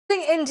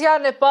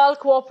India-Nepal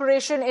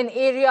cooperation in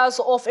areas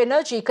of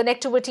energy,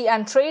 connectivity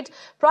and trade,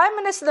 Prime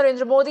Minister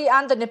Narendra Modi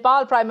and the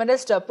Nepal Prime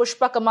Minister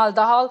Pushpakamal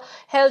Dahal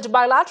held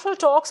bilateral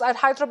talks at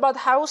Hyderabad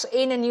House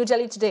in New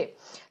Delhi today.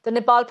 The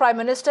Nepal Prime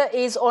Minister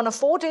is on a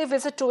 4-day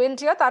visit to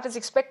India that is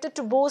expected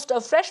to boost a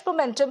fresh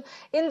momentum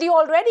in the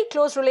already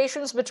close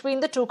relations between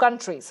the two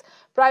countries.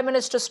 Prime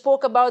Minister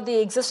spoke about the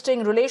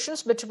existing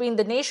relations between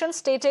the nations,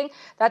 stating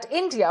that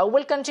India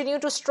will continue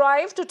to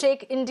strive to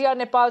take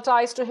India-Nepal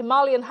ties to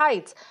Himalayan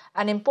heights,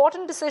 and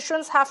important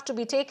decisions have to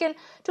be taken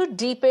to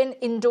deepen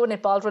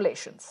Indo-Nepal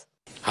relations.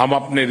 हम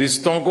अपने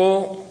रिश्तों को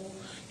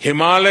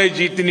हिमालय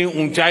जितनी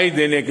ऊंचाई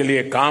देने के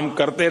लिए काम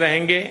करते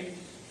रहेंगे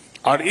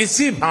और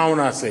इसी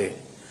भावना से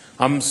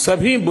हम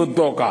सभी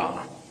मुद्दों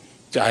का,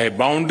 चाहे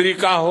बाउंड्री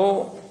का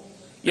हो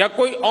या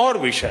कोई और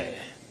विषय,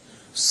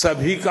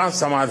 सभी का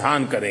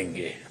समाधान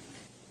करेंगे।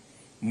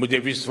 मुझे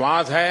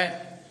विश्वास है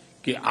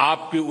कि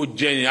आपकी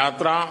उज्जैन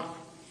यात्रा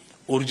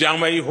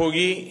ऊर्जामयी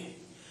होगी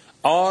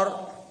और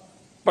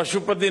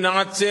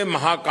पशुपतिनाथ से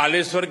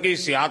महाकालेश्वर की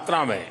इस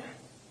यात्रा में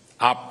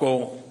आपको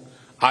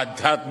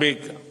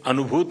आध्यात्मिक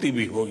अनुभूति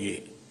भी होगी।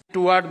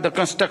 Toward the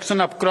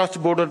construction of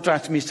cross-border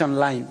transmission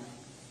line.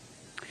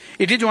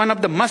 It is one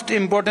of the most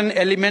important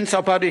elements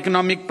of our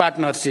economic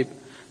partnership.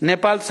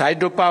 Nepal's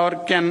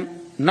hydropower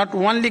can not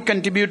only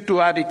contribute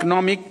to our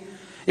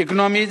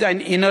economies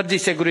and energy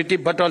security,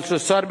 but also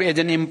serve as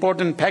an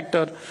important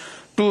factor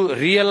to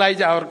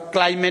realize our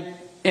climate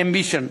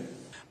ambition.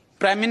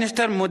 Prime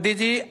Minister Modi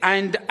ji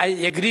and I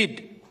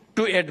agreed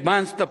to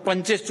advance the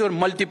Pancheshwar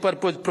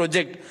multipurpose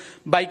project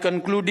by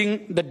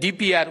concluding the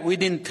DPR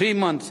within 3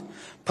 months.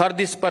 For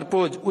this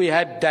purpose, we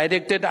have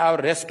directed our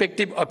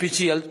respective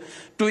officials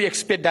to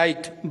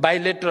expedite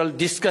bilateral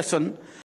discussion